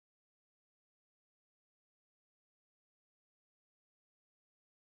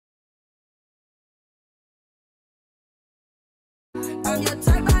I'm your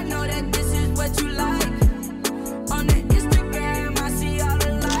type, I know that this is what you like. On the Instagram, I see all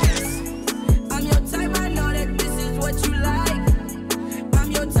the likes. I'm your type, I know that this is what you like.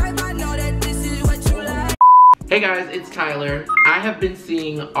 I'm your type, I know that this is what you like. Hey guys, it's Tyler. I have been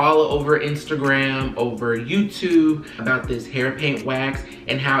seeing all over Instagram, over YouTube about this hair paint wax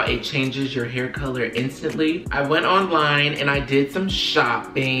and how it changes your hair color instantly. I went online and I did some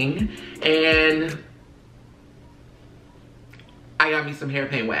shopping and I got me some hair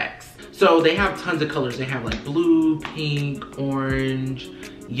paint wax. So they have tons of colors. They have like blue, pink, orange,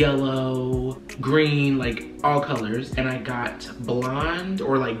 yellow, green, like all colors. And I got blonde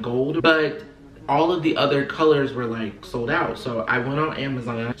or like gold, but all of the other colors were like sold out. So I went on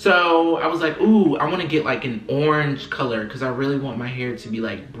Amazon. So I was like, ooh, I want to get like an orange color because I really want my hair to be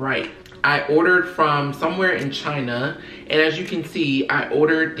like bright. I ordered from somewhere in China, and as you can see, I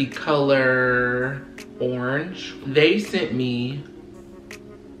ordered the color orange. They sent me,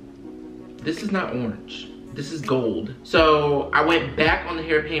 this is not orange, this is gold. So I went back on the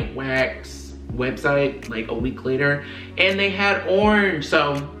hair paint wax website like a week later and they had orange.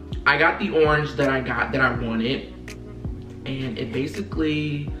 So I got the orange that I wanted, and it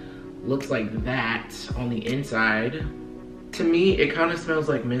basically looks like that on the inside. To me, it kind of smells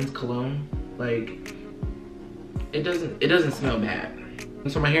like men's cologne. Like, it doesn't smell bad.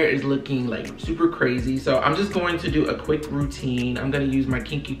 So my hair is looking like super crazy. So I'm just going to do a quick routine. I'm gonna use my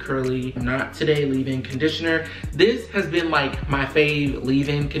Kinky Curly Not Today leave-in conditioner. This has been like my fave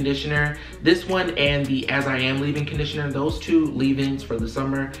leave-in conditioner. This one and the As I Am leave-in conditioner, those two leave-ins for the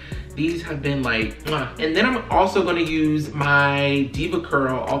summer, these have been like, mwah. And then I'm also gonna use my Diva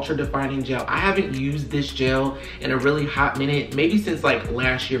Curl Ultra Defining Gel. I haven't used this gel in a really hot minute, maybe since like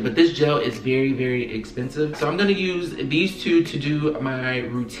last year, but this gel is very, very expensive. So I'm gonna use these two to do my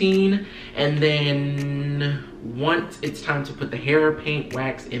routine, and then once it's time to put the hair paint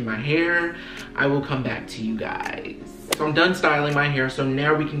wax in my hair, I will come back to you guys. So I'm done styling my hair, so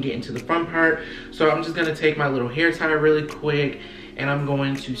now we can get into the fun part. So I'm just gonna take my little hair tie really quick and I'm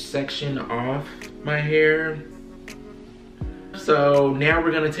going to section off my hair. So now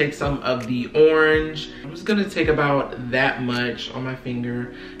we're gonna take some of the orange. I'm just gonna take about that much on my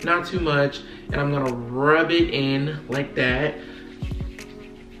finger, not too much, and I'm gonna rub it in like that.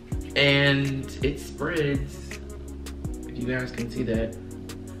 And it spreads, if you guys can see that.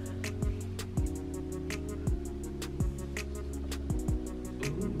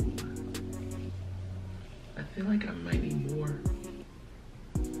 Ooh. I feel like I might need more,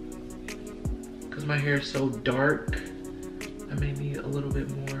 because my hair is so dark. I may need a little bit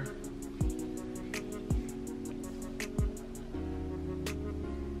more.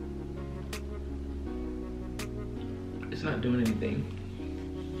 It's not doing anything.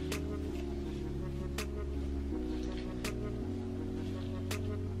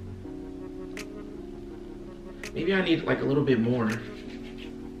 Maybe I need like a little bit more.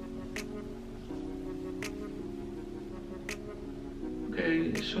 Okay,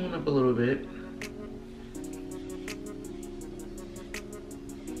 it's showing up a little bit.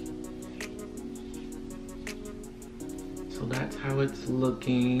 So that's how it's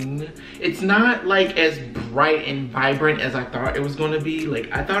looking. It's not like as bright and vibrant as I thought it was gonna be. Like,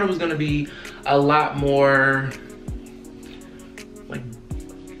 I thought it was gonna be a lot more like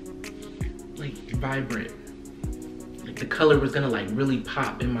vibrant. The color was gonna like really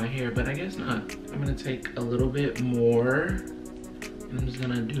pop in my hair, but I guess not. I'm gonna take a little bit more and I'm just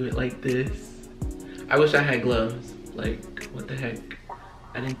gonna do it like this. I wish I had gloves. Like, what the heck?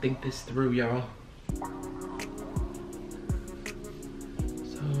 I didn't think this through, y'all.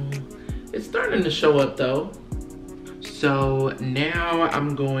 So it's starting to show up though. So now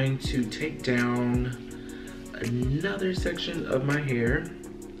I'm going to take down another section of my hair.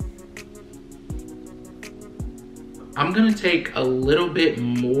 I'm gonna take a little bit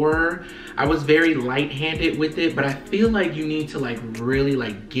more. I was very light-handed with it, but I feel like you need to like really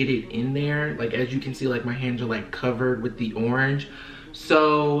like get it in there. Like, as you can see, like my hands are like covered with the orange.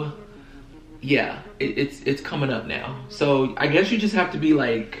 So yeah, it's coming up now. So I guess you just have to be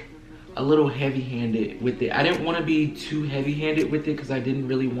like a little heavy-handed with it. I didn't want to be too heavy-handed with it because I didn't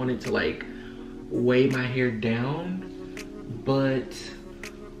really want it to like weigh my hair down, but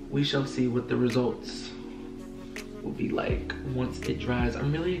we shall see what the results will be like once it dries.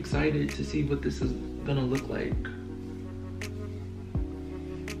 I'm really excited to see what this is gonna look like. And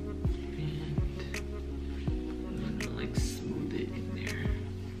I'm gonna like smooth it in there.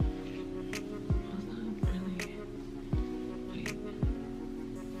 Wait.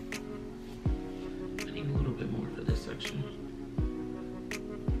 I need a little bit more for this section.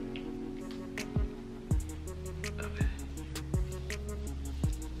 Okay.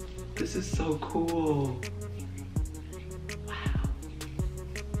 This is so cool. Wow.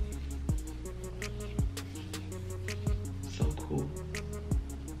 So cool.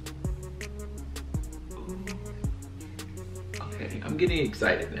 Ooh. Okay, I'm getting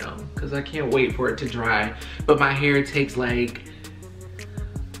excited now because I can't wait for it to dry. But my hair takes like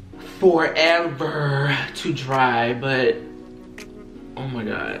forever to dry, but oh my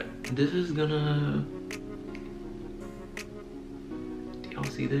God, this is gonna, do y'all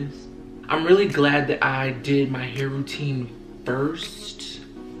see this? I'm really glad that I did my hair routine first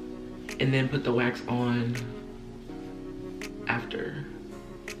and then put the wax on after.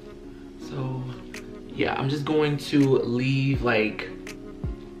 So yeah, I'm just going to leave like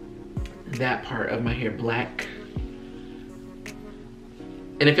that part of my hair black.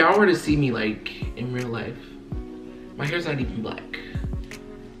 And if y'all were to see me like in real life, my hair's not even black.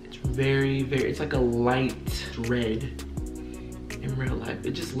 It's very, it's like a light red in real life.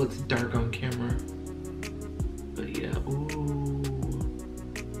 It just looks dark on camera. But yeah, ooh.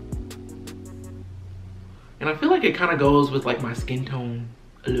 And I feel like it kind of goes with like my skin tone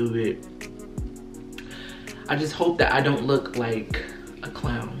a little bit. I just hope that I don't look like a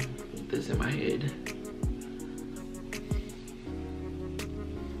clown with this in my head.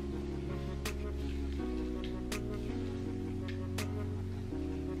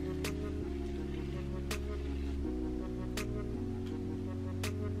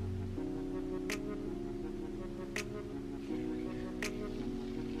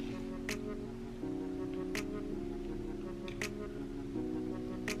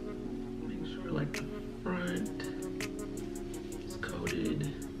 Like the front is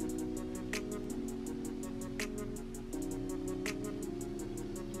coated.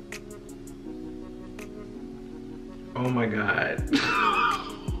 Oh my God.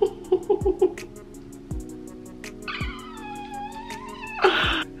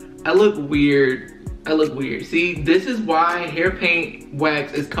 I look weird. I look weird. See, this is why hair paint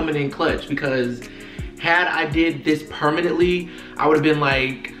wax is coming in clutch, because had I did this permanently, I would have been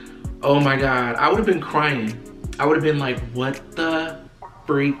like, oh my God, I would have been crying. I would have been like, what the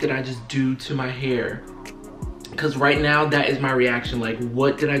freak did I just do to my hair? Because right now, that is my reaction. Like,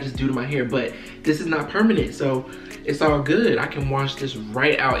 what did I just do to my hair? But this is not permanent, so it's all good. I can wash this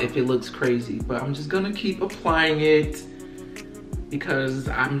right out if it looks crazy. But I'm just gonna keep applying it because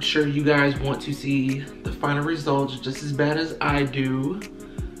I'm sure you guys want to see the final results just as bad as I do.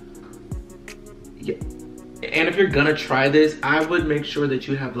 Yeah. And if you're gonna try this, I would make sure that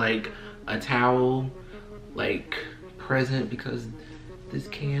you have like a towel like present, because this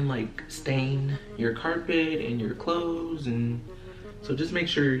can like stain your carpet and your clothes, and so just make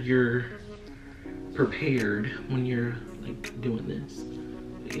sure you're prepared when you're like doing this.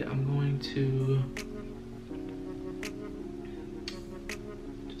 But yeah, I'm going to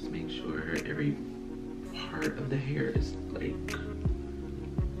just make sure every part of the hair is like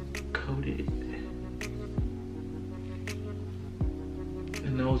coated.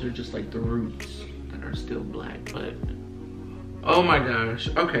 And those are just like the roots that are still black, but oh my gosh,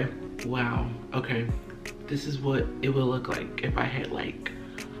 okay, wow, okay. This is what it will look like if I had like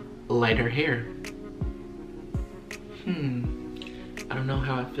lighter hair. I don't know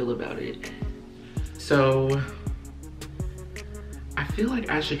how I feel about it. So I feel like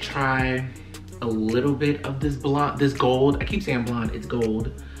I should try a little bit of this blonde, this gold. I keep saying blonde, it's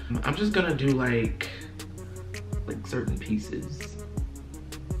gold. I'm just gonna do like certain pieces.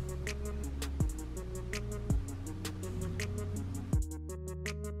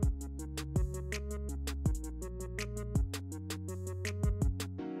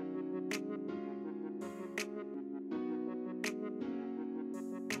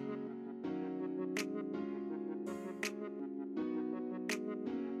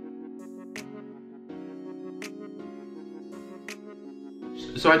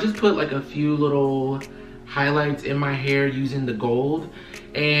 So I just put like a few little highlights in my hair using the gold,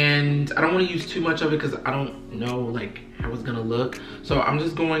 and I don't want to use too much of it because I don't know like how it's gonna look. So I'm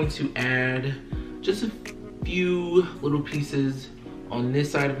just going to add just a few little pieces on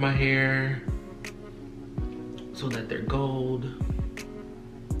this side of my hair so that they're gold.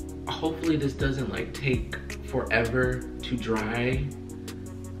 Hopefully this doesn't like take forever to dry.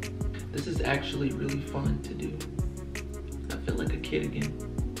 This is actually really fun to do. I feel like a kid again.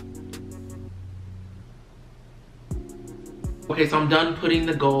 Okay, so I'm done putting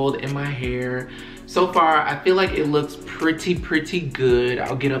the gold in my hair. So far, I feel like it looks pretty good.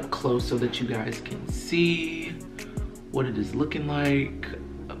 I'll get up close so that you guys can see what it is looking like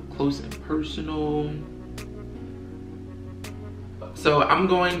up close and personal. So I'm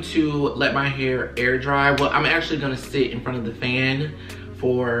going to let my hair air dry. Well, I'm actually gonna sit in front of the fan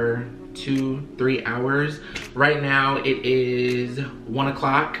for 2-3 hours. Right now it is 1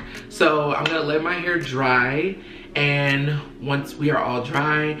 o'clock. So I'm gonna let my hair dry, and once we are all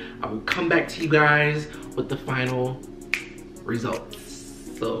dry, I will come back to you guys with the final results.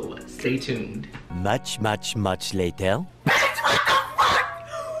 So stay tuned. Much later.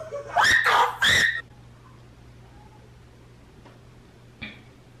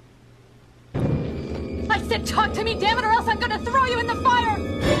 I said talk to me, damn it, or else I'm gonna throw you in the fire!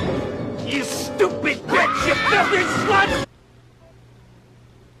 You stupid bitch, you filthy slut!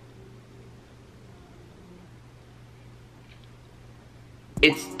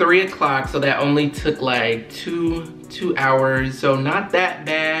 It's 3 o'clock, so that only took like two hours, so not that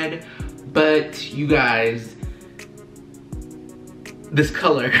bad. But you guys, this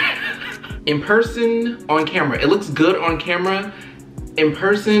color in person, on camera, it looks good on camera. In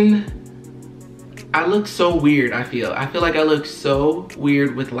person, I look so weird. I feel like I look so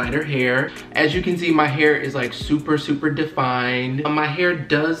weird with lighter hair. As you can see, my hair is like super defined. My hair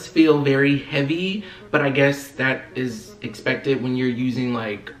does feel very heavy, but I guess that is expected when you're using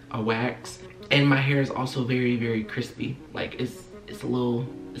like a wax. And my hair is also very crispy. Like it's a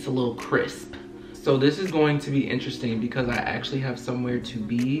little crisp. So this is going to be interesting because I actually have somewhere to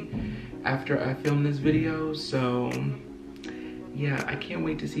be after I film this video. So yeah, I can't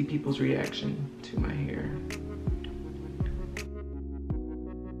wait to see people's reaction to my hair.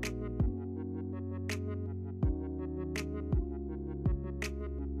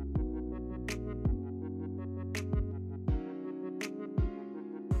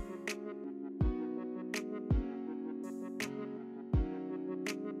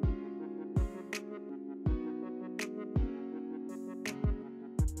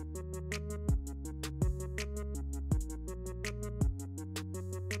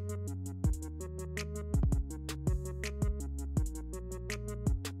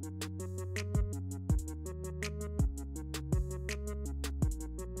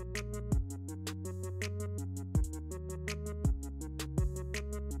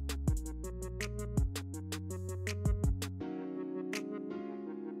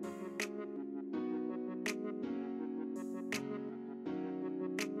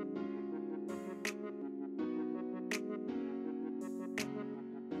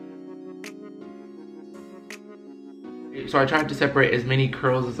 So I tried to separate as many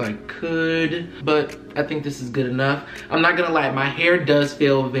curls as I could, but I think this is good enough. I'm not gonna lie, my hair does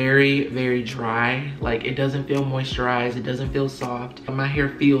feel very dry. Like it doesn't feel moisturized, it doesn't feel soft. My hair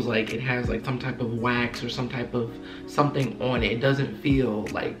feels like it has like some type of wax or some type of something on it. It doesn't feel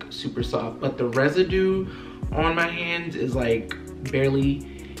like super soft, but the residue on my hands is like barely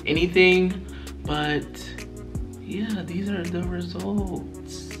anything. But yeah, these are the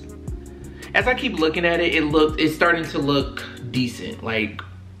results. As I keep looking at it, it's starting to look decent. Like,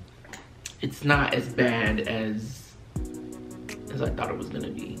 it's not as bad as I thought it was gonna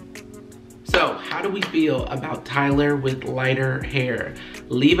be. So, how do we feel about Tyler with lighter hair?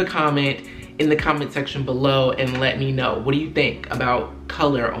 Leave a comment in the comment section below and let me know. What do you think about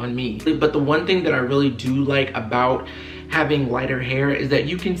color on me? But the one thing that I really do like about having lighter hair is that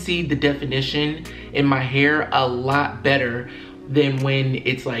you can see the definition in my hair a lot better than when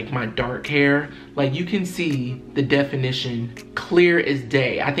it's like my dark hair. Like you can see the definition clear as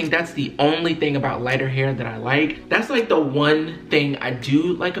day. I think that's the only thing about lighter hair that I like. That's like the one thing I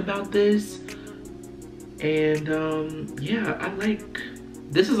do like about this. And yeah, I like,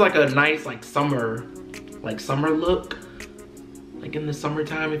 this is like a nice like summer look. Like in the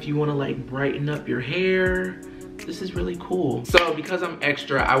summertime, if you wanna like brighten up your hair, this is really cool. So because I'm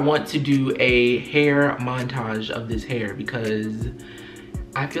extra, I want to do a hair montage of this hair because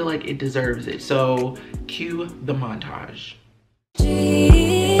I feel like it deserves it. So cue the montage.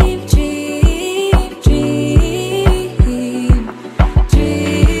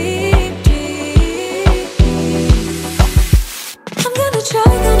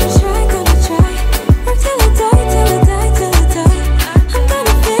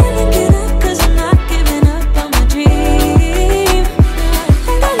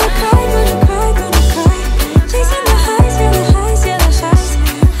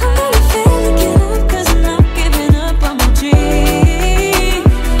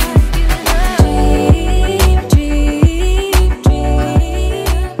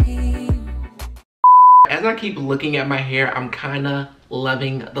 as I keep looking at my hair, I'm kind of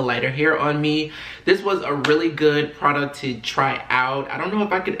loving the lighter hair on me. This was a really good product to try out. I don't know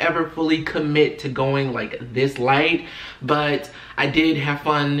if I could ever fully commit to going like this light, but I did have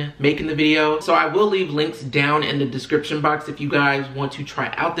fun making the video. So I will leave links down in the description box if you guys want to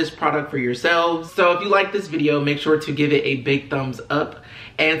try out this product for yourselves. So if you like this video, make sure to give it a big thumbs up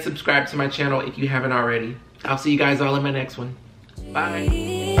and subscribe to my channel if you haven't already. I'll see you guys all in my next one.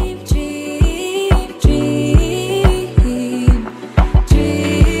 Bye.